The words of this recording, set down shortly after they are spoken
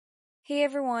Hey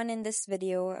everyone, in this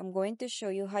video, I'm going to show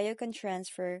you how you can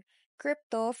transfer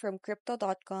crypto from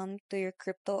crypto.com to your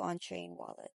crypto on-chain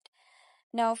wallet.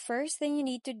 Now, first thing you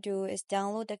need to do is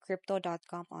download the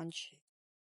crypto.com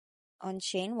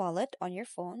on-chain wallet on your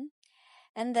phone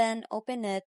and then open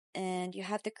it, and you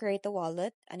have to create the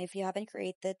wallet. And if you haven't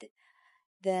created,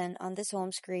 then on this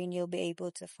home screen, you'll be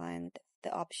able to find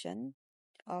the option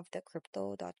of the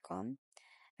crypto.com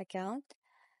account.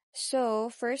 So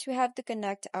first we have to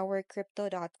connect our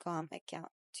crypto.com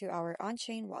account to our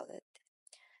on-chain wallet.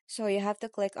 So you have to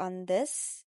click on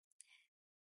this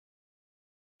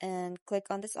and click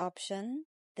on this option.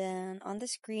 Then on the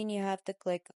screen you have to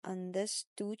click on this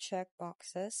two check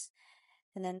boxes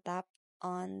and then tap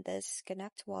on this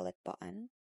connect wallet button.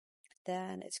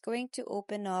 Then it's going to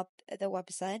open up the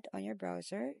website on your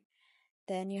browser.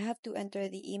 Then you have to enter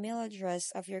the email address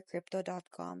of your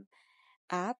crypto.com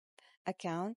app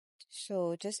account.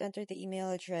 So just enter the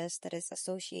email address that is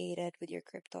associated with your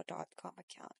crypto.com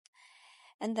account.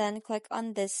 And then click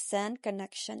on this send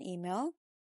connection email.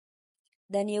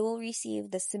 Then you will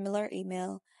receive the similar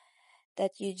email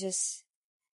that you just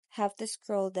have to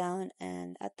scroll down,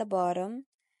 and at the bottom,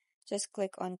 just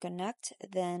click on connect.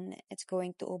 Then it's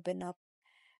going to open up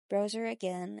browser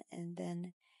again, and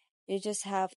then you just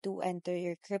have to enter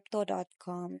your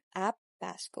crypto.com app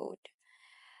passcode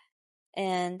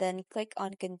and then click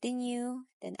on continue.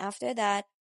 Then after that,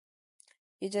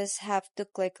 you just have to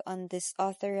click on this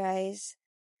authorize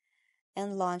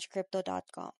and launch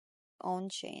crypto.com on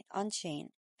chain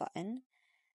button.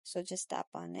 So just tap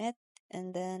on it,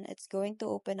 and then it's going to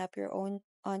open up your own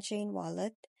on-chain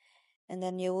wallet, and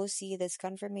then you will see this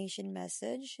confirmation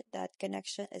message that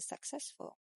connection is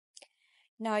successful.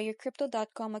 Now your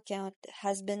crypto.com account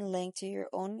has been linked to your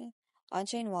own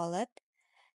on-chain wallet,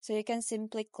 so you can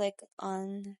simply click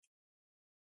on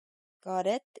got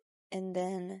it, and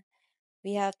then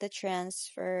we have to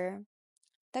transfer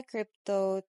the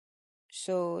crypto.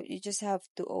 So you just have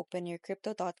to open your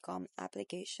crypto.com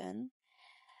application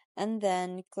and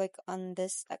then click on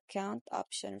this account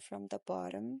option from the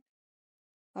bottom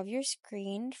of your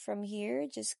screen. From here,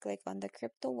 just click on the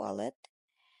crypto wallet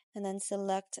and then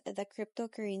select the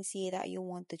cryptocurrency that you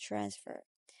want to transfer.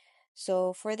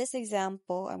 So for this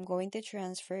example, I'm going to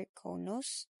transfer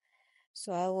Konos.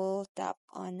 So I will tap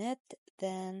on it.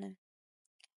 Then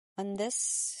on this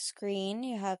screen,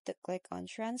 you have to click on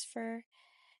transfer.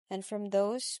 And from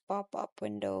those pop-up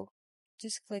window,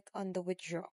 just click on the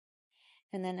withdraw.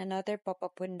 And then another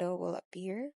pop-up window will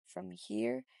appear. From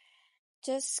here,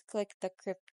 just click the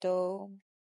crypto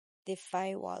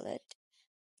DeFi wallet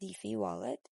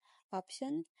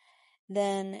option.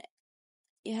 Then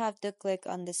you have to click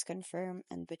on this confirm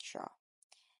and withdraw.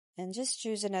 And just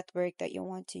choose a network that you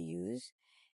want to use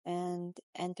and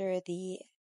enter the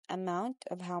amount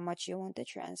of how much you want to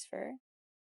transfer.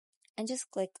 And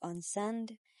just click on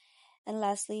send. And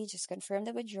lastly, just confirm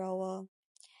the withdrawal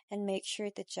and make sure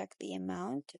to check the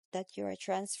amount that you are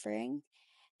transferring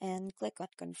and click on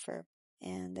confirm.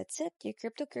 And that's it. Your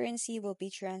cryptocurrency will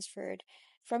be transferred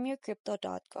from your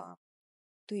crypto.com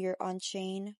to your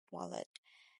on-chain wallet.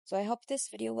 So I hope this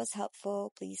video was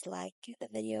helpful. Please like the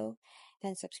video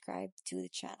and subscribe to the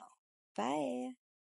channel. Bye.